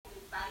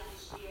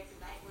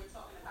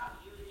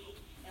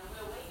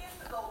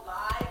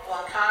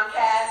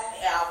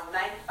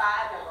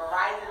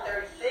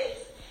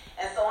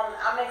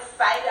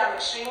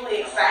extremely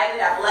excited.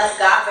 I bless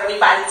God for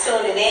everybody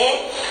tuning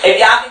in. If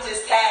y'all can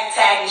just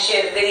tag, and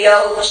share the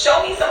video.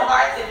 Show me some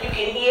hearts if you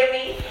can hear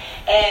me.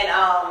 And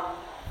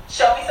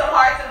show me some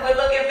hearts if we're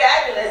looking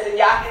fabulous and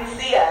y'all can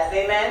see us.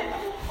 Amen.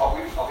 Are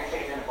we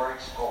taking any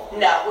breaks? No,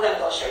 we're going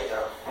to go straight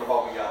through. What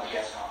about we got the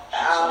guest on?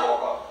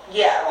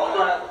 Yeah, we're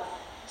going to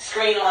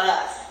screen on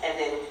us. And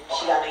then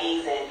she got to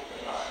ease in.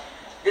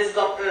 This is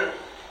going to...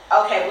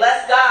 Okay,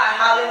 bless God.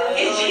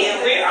 Hallelujah, Jesus.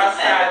 We are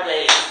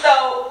sideways.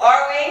 So,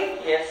 are we?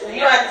 Yes, we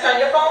You have to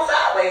turn your phone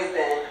sideways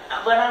then.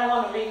 But I don't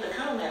want to read the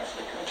comments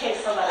in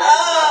case somebody has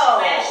a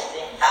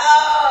question.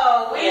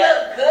 Oh, we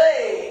look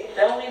good.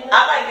 Don't we look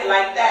I like it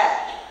like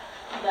that.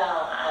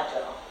 No, I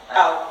don't.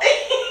 Oh.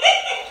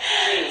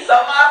 So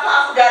my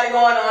apostle got it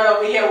going on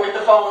over here with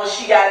the phone.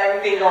 She got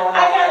everything going on.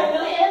 I got a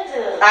new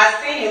hairdo. I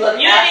see you look.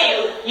 You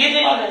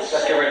didn't even. Let's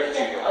get ready for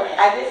TV. Okay.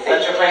 I did say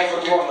your face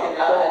look good.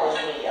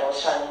 I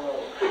was trying to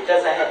move.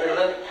 Because I had to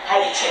look, I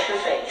had to check the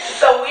face.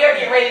 So we are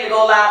getting ready to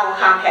go live on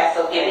Comcast.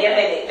 So give me a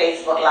minute,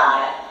 Facebook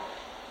Live.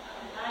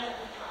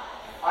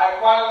 All right,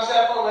 quiet on the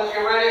cell phone. Let's get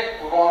ready.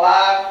 We're going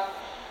live.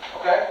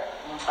 Okay.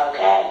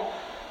 Okay.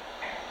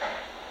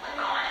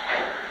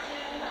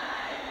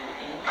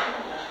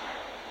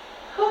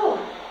 Whew. I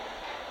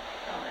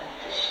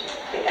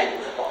think I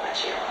need to put my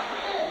chair on.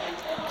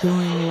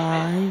 Doing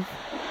live.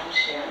 I'm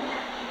sharing.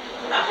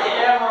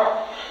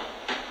 Camera.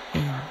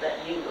 That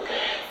you look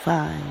at.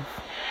 5,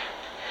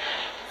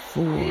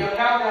 4.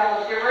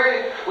 Let's get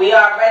ready. We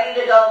are ready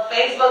to go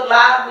Facebook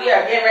Live. We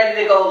are getting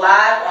ready to go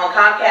live on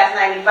Comcast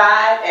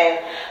 95 and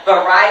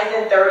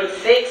Verizon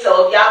 36.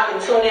 So if y'all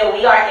can tune in,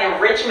 we are in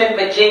Richmond,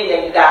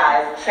 Virginia, you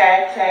guys.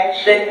 Tag,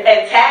 share.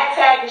 And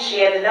tag and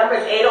share. The number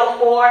is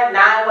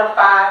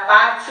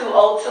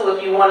 804-915-5202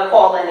 if you want to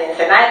call in. And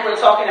tonight we're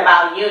talking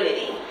about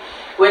unity.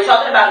 We're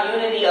talking about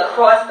unity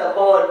across the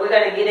board. We're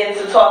going to get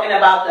into talking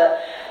about the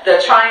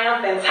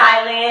triumph in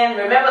Thailand.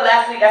 Remember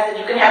last week I said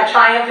you can have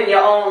triumph in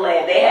your own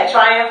land. They had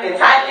triumph in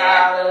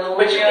Thailand,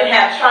 but you can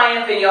have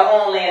triumph in your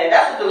own land. And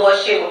that's what the Lord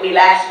shared with me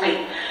last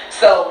week.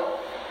 So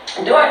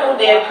during New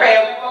Day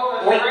prayer,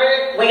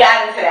 we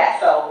got into that.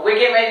 So we're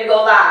getting ready to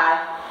go live.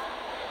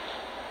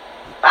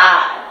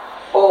 5,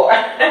 4.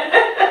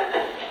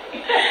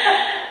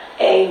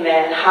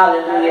 Amen.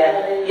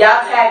 Hallelujah.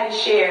 Y'all tag and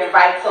share,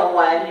 invite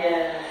someone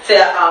to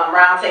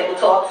Roundtable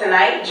Talk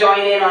tonight. Join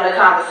in on the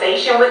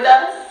conversation with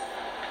us.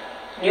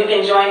 You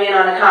can join in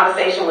on the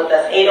conversation with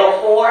us.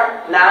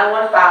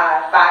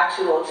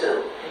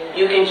 804-915-5202.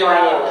 You can join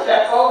in with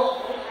us.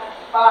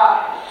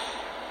 5,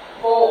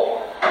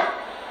 4,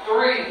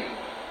 3,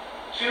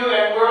 2,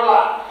 and we're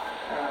live.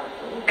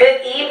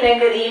 Good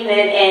evening,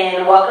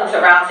 and welcome to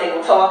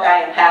Roundtable Talk. I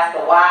am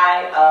Pastor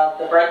Y of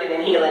the Birthing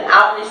and Healing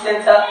Outreach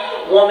Center,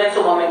 Woman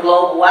to Woman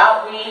Global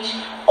Outreach,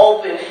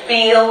 Open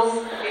Fields,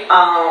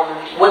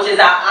 which is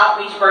our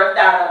outreach birthed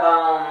out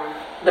of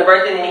the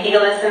Birthing and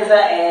Healing Center,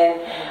 and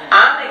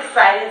I'm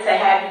excited to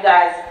have you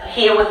guys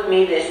here with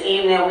me this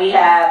evening. We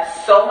have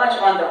so much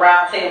on the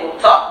roundtable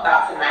to talk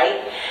about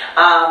tonight.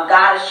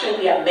 God is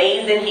truly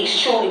amazing. He's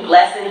truly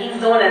blessing. He's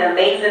doing an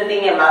amazing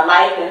thing in my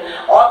life, and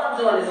all I'm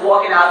doing is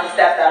walking out the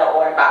steps that are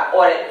ordered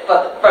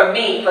for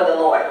me, for the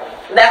Lord.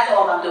 That's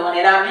all I'm doing,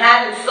 and I'm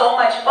having so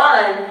much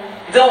fun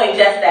doing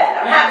just that.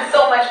 I'm having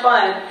so much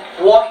fun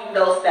walking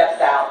those steps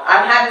out.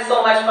 I'm having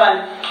so much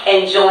fun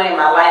enjoying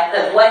my life,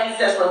 because what he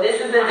says, for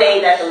this is the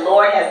day that the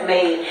Lord has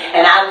made,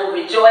 and I will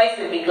rejoice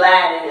and be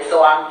glad in it.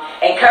 So I'm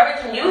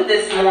encouraging you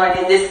this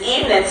morning, this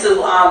evening,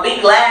 to be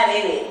glad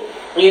in it.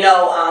 You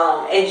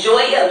know,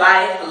 enjoy your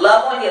life,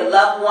 love on your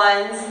loved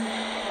ones.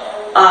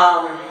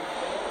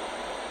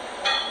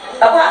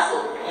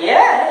 Apostle.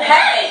 Yeah.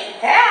 Hey.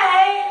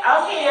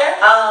 I'm here.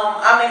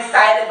 I'm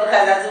excited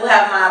because I do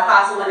have my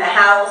apostle in the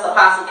house,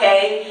 Apostle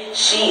K.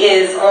 She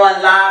is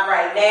on live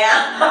right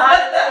now.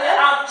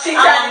 She's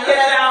trying to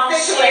get us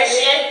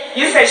situated.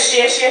 You said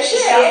share.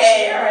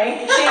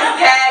 Sharing. She's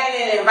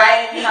tagging and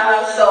inviting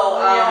people.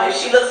 So if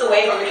she looks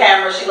away from the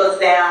camera, she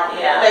looks down.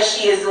 Yeah. Because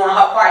she is doing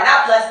her part. And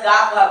I bless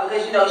God for her,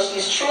 because you know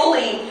she's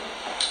truly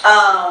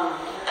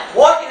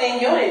walking in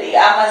unity,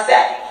 I must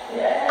say.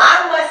 Yeah.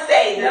 I must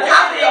say, the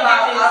topic of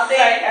our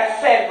thing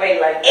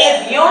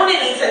is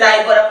unity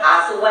tonight. But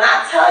Apostle, when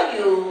I tell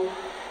you,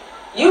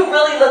 you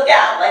really look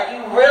out. Like,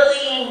 you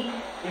really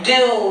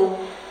do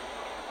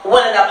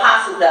what an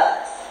apostle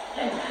does.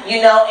 You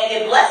know, and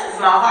it blesses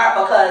my heart,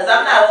 because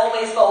I'm not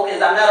always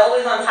focused. I'm not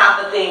always on top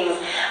of things.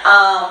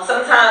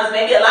 Sometimes,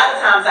 maybe a lot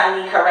of times,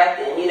 I need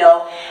correcting, you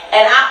know.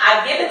 And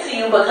I give it to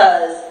you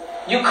because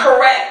you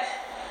correct.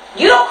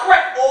 You don't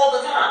correct all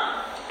the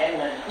time.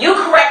 Amen. You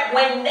correct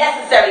when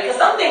necessary, because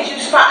some things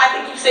I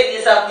think you say to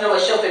yourself, you know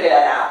what, she'll figure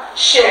that out.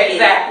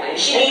 Exactly.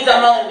 She needs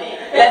a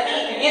moment.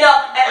 You know,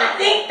 and I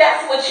think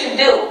that's what you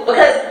do,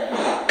 because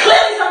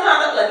clearly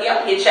sometimes I'm like, yeah,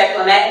 I'm gonna get checked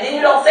on that, and then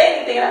you don't say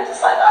anything, and I'm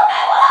just like,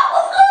 okay, well, that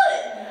was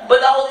good.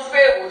 But the Holy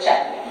Spirit will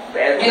check me.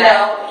 You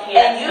know,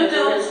 and you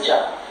do his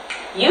job.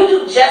 You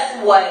do just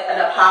what an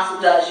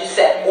apostle does. You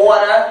set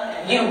order,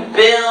 you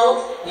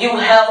build, you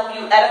help,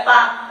 you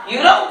edify.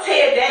 You don't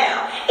tear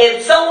down.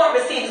 If someone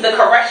receives the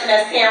correction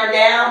that's tearing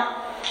down,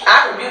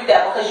 I rebuke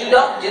that because you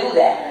don't do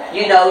that.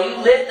 You know, you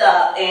lift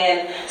up,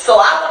 and so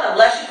I want to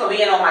bless you for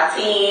being on my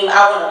team.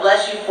 I want to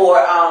bless you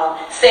for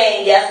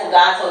saying yes when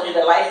God told you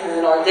to license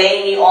and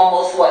ordain me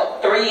almost,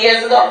 3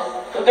 years ago?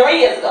 3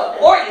 years ago.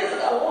 4 years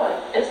ago.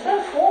 It's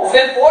been 4. It's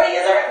been 4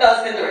 years already? No,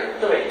 it's been 3.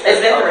 3.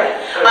 It's been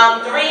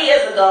 3. 3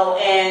 years ago,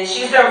 and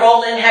she's been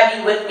rolling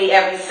heavy with me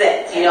ever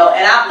since, you know,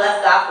 and I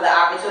bless God for the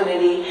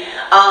opportunity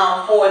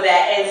for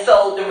that. And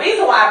so the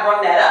reason why I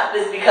brought that up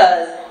is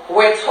because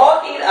we're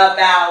talking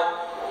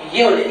about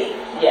unity.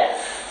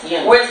 Yes.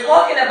 Unity. We're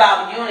talking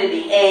about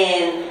unity,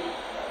 and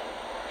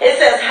it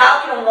says,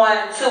 how can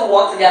two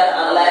walk together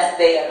unless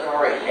they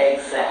agree?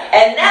 Exactly.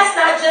 And that's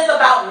not just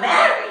about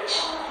marriage,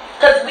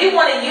 because we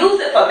want to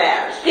use it for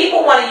marriage.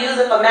 People want to use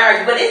it for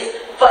marriage, but it's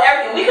for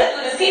everything. We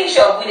couldn't do this TV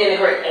show if we didn't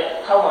agree.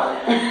 Come on.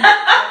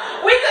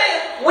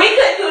 we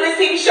couldn't do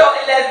this TV show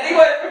unless we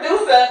were the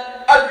producer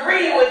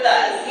agree with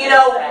us. You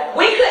know,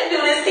 we couldn't do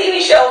this TV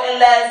show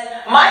unless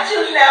my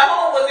children at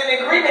home was in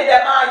agreement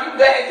that, Mom, you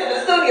go ahead to the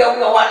studio,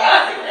 we're going to watch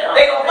Auntie.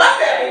 They're going to bust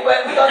at me,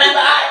 but we're going to keep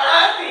an eye on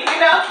Auntie, you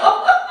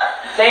know?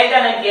 They're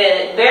going to get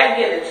it. They'll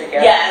get it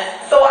together.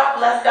 Yes. So I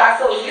bless God.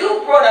 So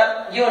you brought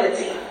up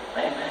unity.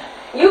 Amen.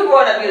 You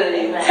brought up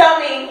unity. Amen. Tell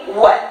me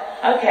what.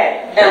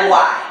 Okay. And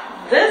why.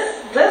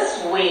 This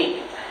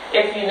week,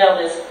 if you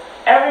notice,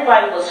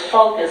 everybody was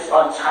focused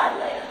on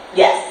Thailand.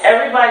 Yes.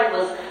 Everybody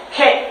was...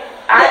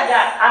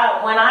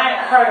 when I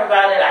heard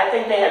about it, I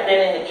think they had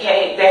been in the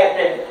cave. They had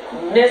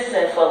been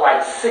missing for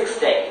like 6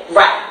 days.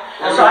 Right.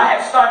 And so I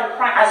started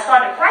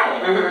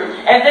praying.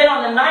 And then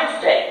on the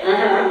 9th day,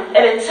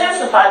 it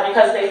intensified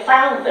because they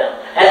found them.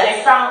 And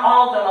they found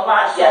all of them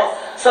alive.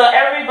 So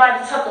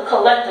everybody took a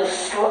collective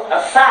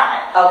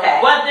side. Okay.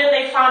 But then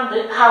they found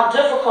how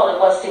difficult it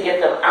was to get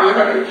them out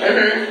of the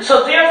cave.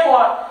 So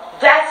therefore,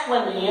 that's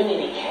when the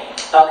unity came.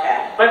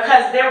 Okay.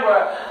 Because there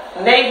were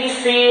Navy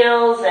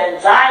SEALs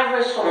and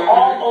divers from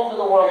all over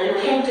the world who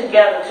came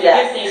together to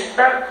get these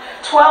 12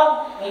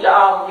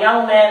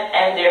 young men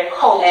and their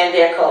coach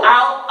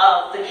out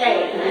of the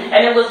cave.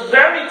 And it was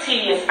very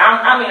tedious.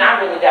 I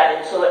really got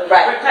into it.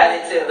 Right.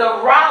 Because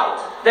the route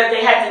that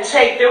they had to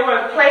take, there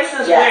were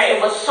places where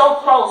it was so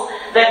close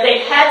that they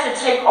had to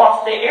take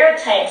off the air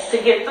tanks to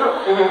get through.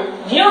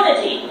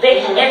 Unity.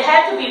 It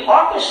had to be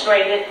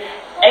orchestrated.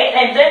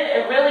 And then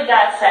it really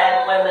got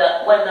sad when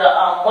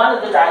one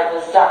of the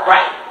divers died.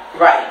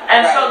 Right.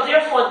 And so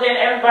therefore, then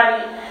everybody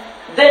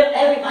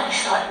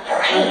started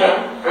praying.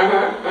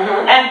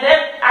 And then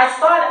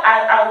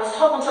I was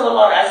talking to the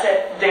Lord. I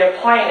said, they're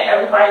praying.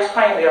 Everybody's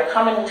praying. They're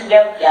coming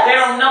together. They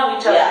don't know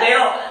each other. They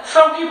don't.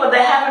 Some people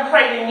that haven't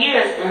prayed in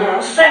years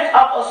sent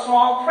up a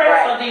small prayer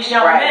for these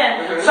young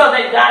men so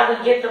that God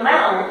would get them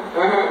out.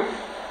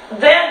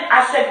 Then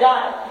I said,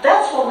 God,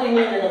 that's what we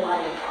need in the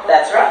body of Christ.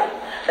 That's right.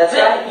 That's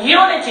right.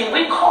 Unity.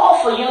 We call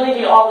for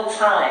unity all the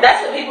time.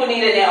 That's what people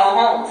need in their own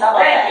homes. How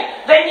about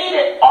that? They need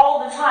it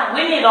all the time.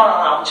 We need it on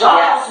our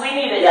jobs. We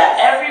need it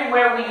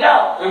everywhere we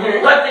go.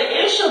 But the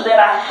issue that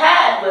I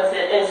had with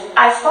it is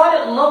I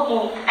started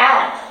looking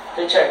at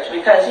the church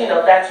because, you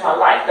know, that's my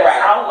life.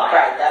 That's our life.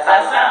 Right. That's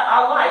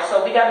our life.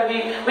 So we got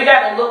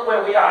to look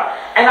where we are.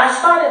 And I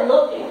started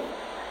looking.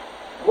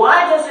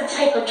 Why does it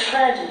take a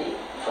tragedy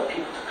for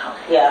people to come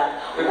together?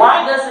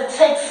 Why does it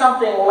take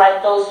something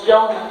like those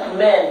young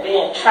men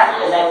being trapped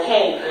in that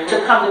cave to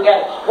come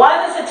together?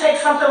 Why does it take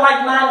something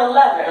like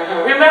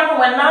 9/11? Remember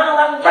when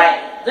 9/11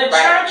 came? The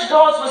church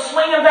doors were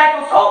swinging back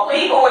and forth.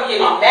 People were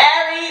getting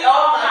married.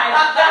 Oh my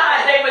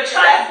God. They were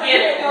trying to get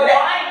it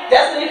right.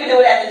 That's when you can do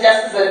it at the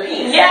Justice of the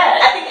Peace.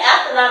 Yes. I think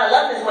after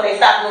 9/11 is when they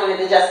stopped doing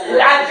it at the Justice of the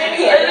Peace. I think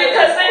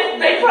because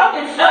they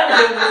probably funded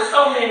it with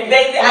so many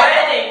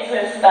weddings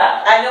and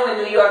stuff. I know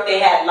in New York they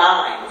had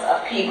lines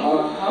of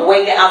people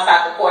waiting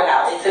outside the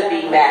courthouse to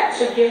be married.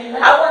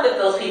 I wonder if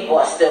those people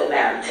are still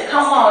married to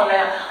Come on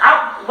now.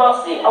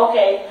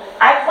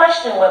 I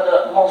question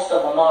whether most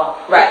of them are.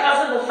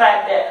 Because of the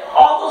fact that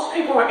all those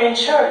people were in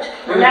church.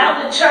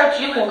 Now the church,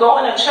 you can go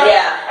in a church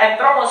and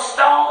throw a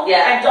stone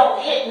and don't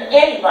hit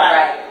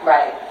anybody.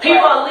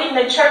 People are leaving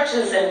the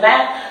churches and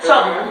that. So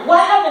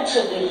what happened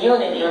to the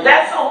unity?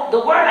 That's the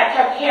word I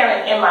kept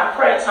hearing in my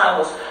prayer time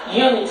was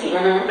unity.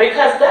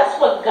 Because that's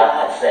what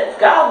God says.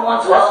 God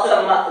wants us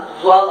to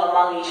dwell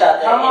among each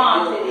other in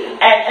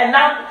unity. And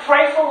not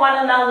pray for one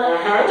another.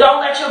 Don't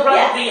let your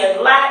brother be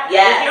in lack.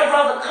 If your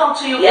brother come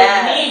to you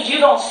in need, you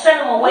don't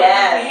send him away with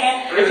your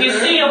hand. If you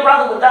see your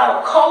brother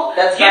without a coat,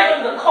 give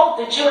him the coat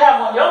that you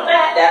have on your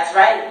back. That's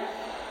right.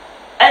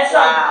 And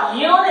so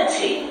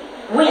unity,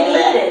 we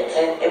need it.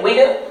 And we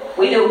do.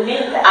 We do.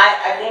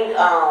 I think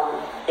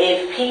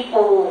if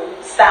people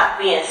stop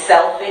being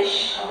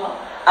selfish,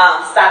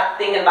 stop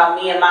thinking about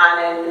me and mine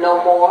and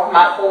no more,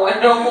 my four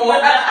and no more.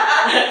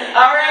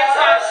 All right,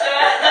 Tasha.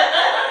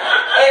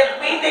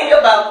 If we think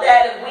about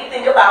that, if we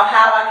think about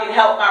how I can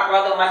help my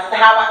brother,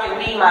 how I can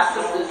be my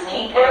sister's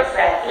keeper,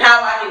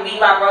 how I can be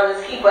my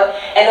brother's keeper,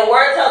 and the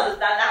word tells us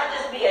not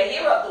just be a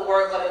hearer of the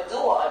word, but a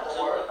doer of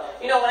the word.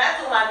 You know, when I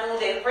do my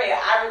noonday prayer,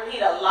 I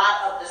repeat a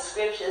lot of the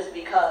scriptures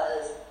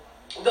because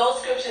those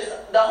scriptures,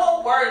 the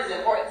whole word is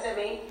important to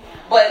me,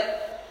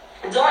 but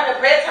during the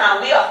prayer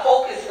time, we are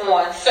focused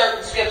on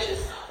certain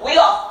scriptures. We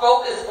are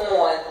focused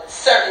on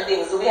certain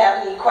things. Do we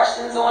have any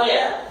questions on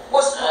that?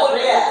 What do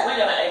we have? We're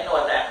going to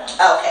ignore that one.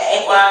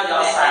 Okay. Why are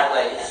y'all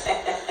sideways?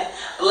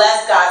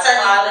 Bless God.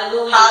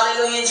 Hallelujah.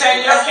 Hallelujah.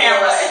 Turn your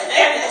camera.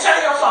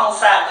 Turn your phone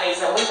sideways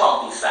and we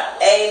won't be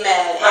sideways.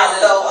 Amen. And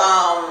so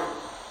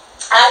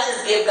I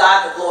just give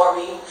God the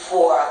glory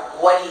for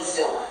what he's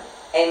doing.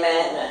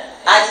 Amen.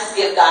 I just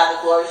give God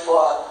the glory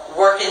for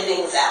working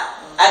things out.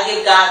 I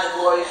give God the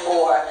glory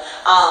for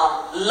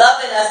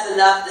loving us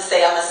enough to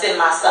say, I'm going to send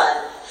my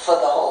son for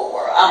the whole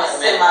world. I'm going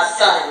to send my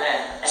son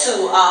to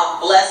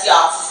bless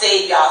y'all, to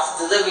save y'all,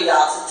 to deliver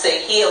y'all, to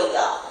heal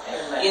y'all.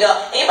 Amen. You know,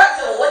 anybody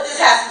say, well, what this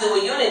has to do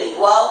with unity?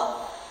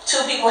 Well,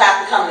 two people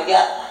have to come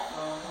together.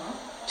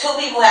 Two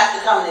people have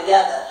to come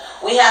together.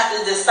 We have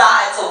to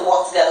decide to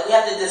walk together. We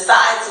have to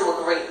decide to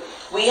agree.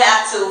 We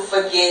have to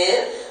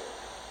forgive.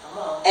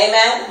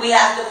 Amen. We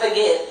have to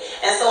forgive.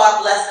 And so I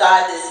bless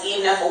God this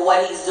evening for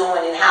what he's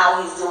doing and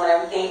how he's doing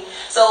everything.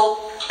 So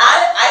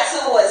I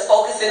too was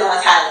focusing on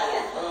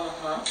Thailand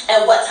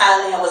and what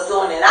Thailand was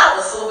doing. And I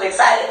was super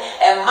excited.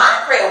 And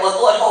my prayer was,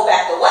 Lord, hold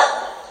back the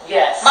weather.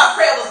 Yes. My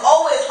prayer was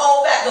always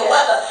hold back the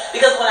weather.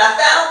 Because when I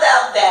found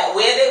out that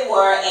where they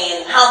were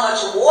and how much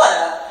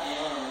water,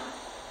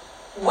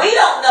 we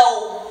don't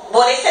know.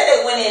 Well, they said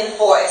they went in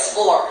for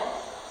exploring.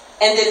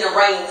 And then the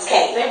rains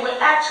came. They were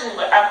actually,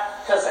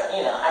 because,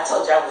 you know, I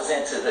told you I was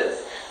into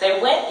this. They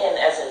went in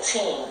as a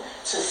team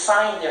to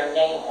sign their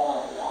name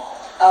on the wall.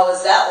 Oh,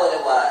 is that what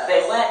it was?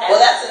 They went. Well,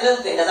 that's a new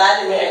thing because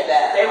I didn't hear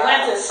that. They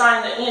went to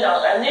sign the,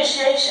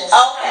 initiation.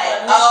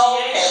 Okay.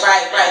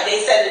 Right. They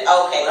said it.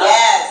 Okay.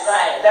 Yes.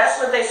 Right. That's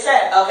what they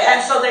said. Okay.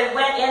 And so they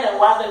went in, and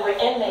while they were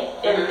in there,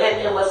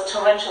 it was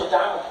torrential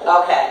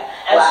downpour. Okay.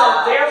 And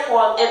so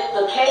therefore,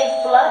 the cave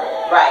flooded.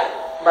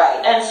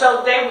 Right. And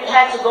so they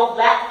had to go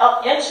back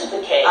up into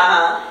the cave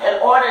in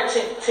order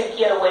to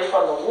get away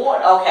from the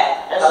water. Okay.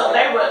 And so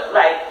they were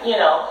like, you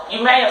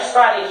may have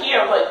started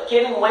here, but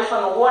getting away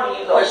from the water,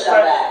 you go push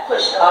them back.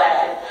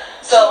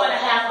 So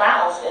 2.5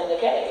 miles in the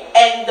cave.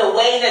 And the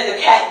way that the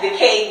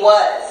cave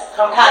was,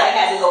 how they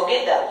had to go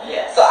get them.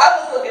 Yes. So I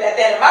was looking at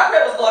that, and my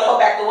prayer was, Lord,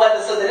 hold back the weather.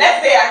 So the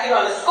next day I get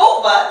on the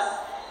school bus,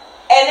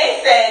 and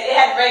they said it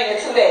had rained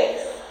in 2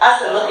 days. I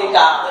said, look at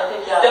God.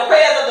 The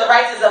prayers of the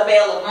righteous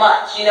availeth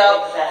much,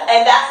 Exactly.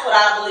 And that's what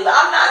I believe.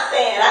 I'm not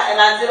saying, and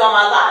I did on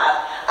my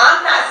live, I'm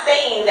not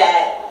saying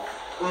that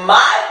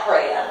my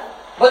prayer,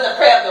 but the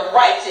prayer of the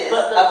righteous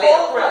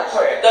availeth much.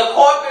 The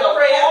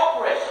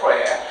corporate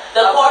prayer.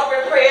 The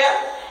corporate prayer.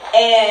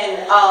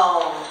 And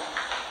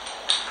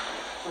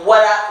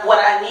what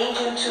I need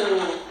you to,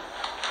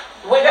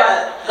 we're going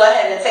to go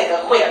ahead and take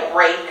a quick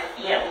break.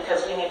 Yeah,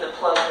 because we need to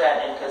plug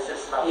that in because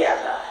it's not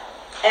time.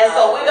 And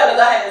so we're going to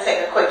go ahead and take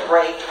a quick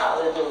break.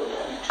 Hallelujah.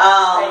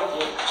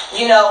 Thank you.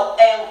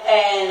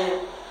 And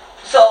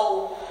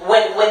so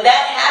when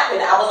that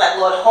happened, I was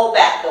like, Lord, hold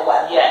back the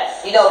weather.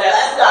 Yes.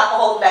 Bless God for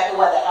holding back the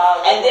weather.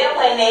 And then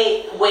when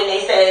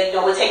they said,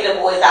 we're taking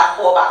the boys out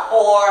 4x4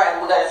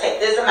 and we're going to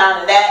take this amount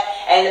of that,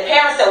 and the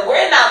parents said,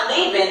 we're not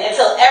leaving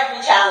until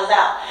every child is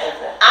out.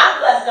 Exactly. I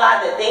bless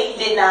God that they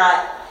did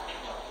not.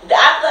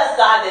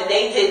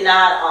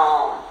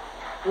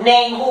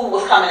 Name who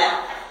was coming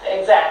out.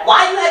 Exactly.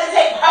 Why you had to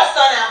take her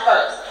son out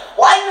first?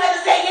 Why you had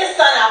to take his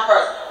son out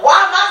first? Why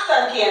my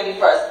son can't be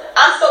first?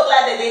 I'm so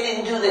glad that they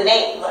didn't do the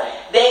names. Right.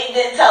 They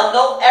didn't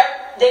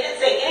they didn't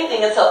say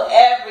anything until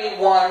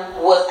everyone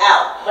was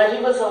out. But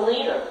he was a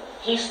leader.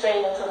 He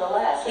stayed until the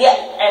last.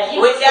 And he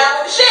went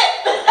down with the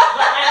ship.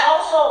 And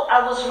also,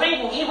 I was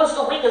reading, he was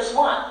the weakest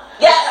one.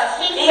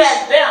 Yes. Because he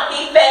fed them.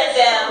 He fed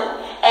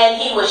them, and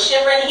he was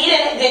shivering.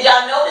 Did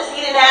y'all notice he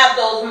didn't have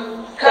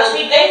those? Because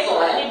he gave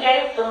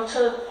them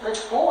to the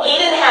boys. He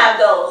didn't have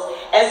those.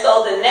 And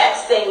so the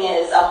next thing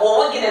is,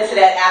 we'll get into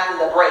that after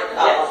the break.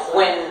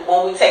 When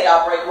we take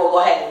our break, we'll go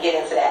ahead and get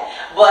into that.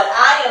 But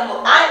I am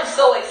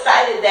so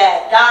excited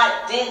that God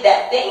did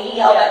that thing. He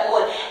held that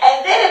water.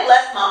 And then it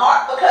blessed my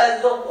heart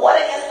because the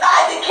water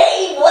inside the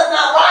cave was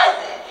not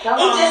rising.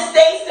 He just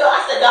stayed still.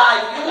 I said, God,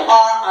 you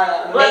are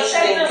an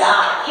amazing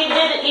God. He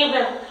did it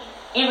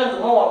even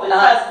more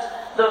because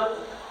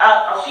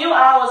a few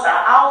hours, an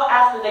hour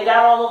after they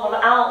got all of them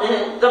out,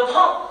 the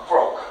pump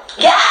broke.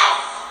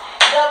 Yes!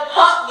 The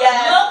pump,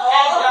 yes. Look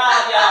at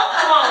God, y'all.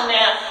 Come on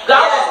now.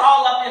 God was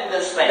all up in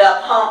this thing.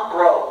 The pump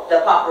broke.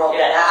 And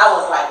I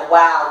was like,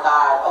 wow,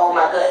 God. Oh,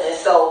 my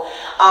goodness. So,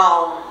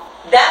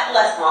 that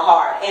blessed my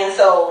heart. And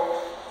so,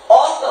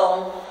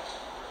 also,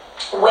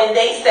 when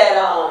they said,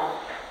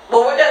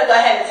 well, we're going to go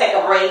ahead and take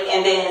a break,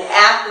 and then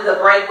after the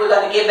break, we're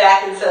going to get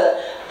back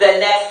into the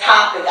next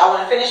topic. I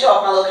want to finish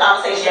off my little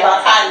conversation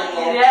about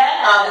Thailand,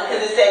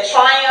 because it said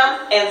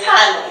triumph in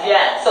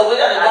Thailand. So we're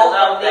going to go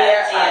from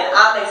there, and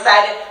I'm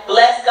excited.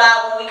 Bless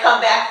God. When we come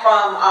back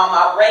from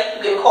our break,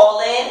 you can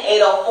call in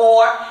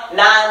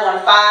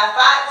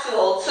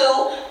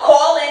 804-915-5202.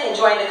 Call in and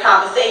join the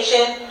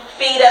conversation.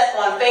 Feed us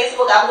on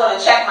Facebook. I'm going to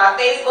check my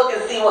Facebook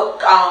and see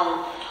what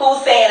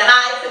who's saying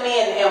hi to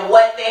me and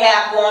what they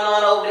have going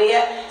on over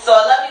there. So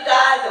I love you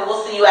guys, and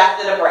we'll see you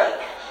after the break.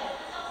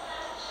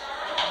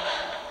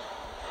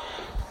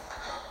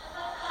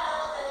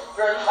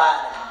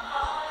 35.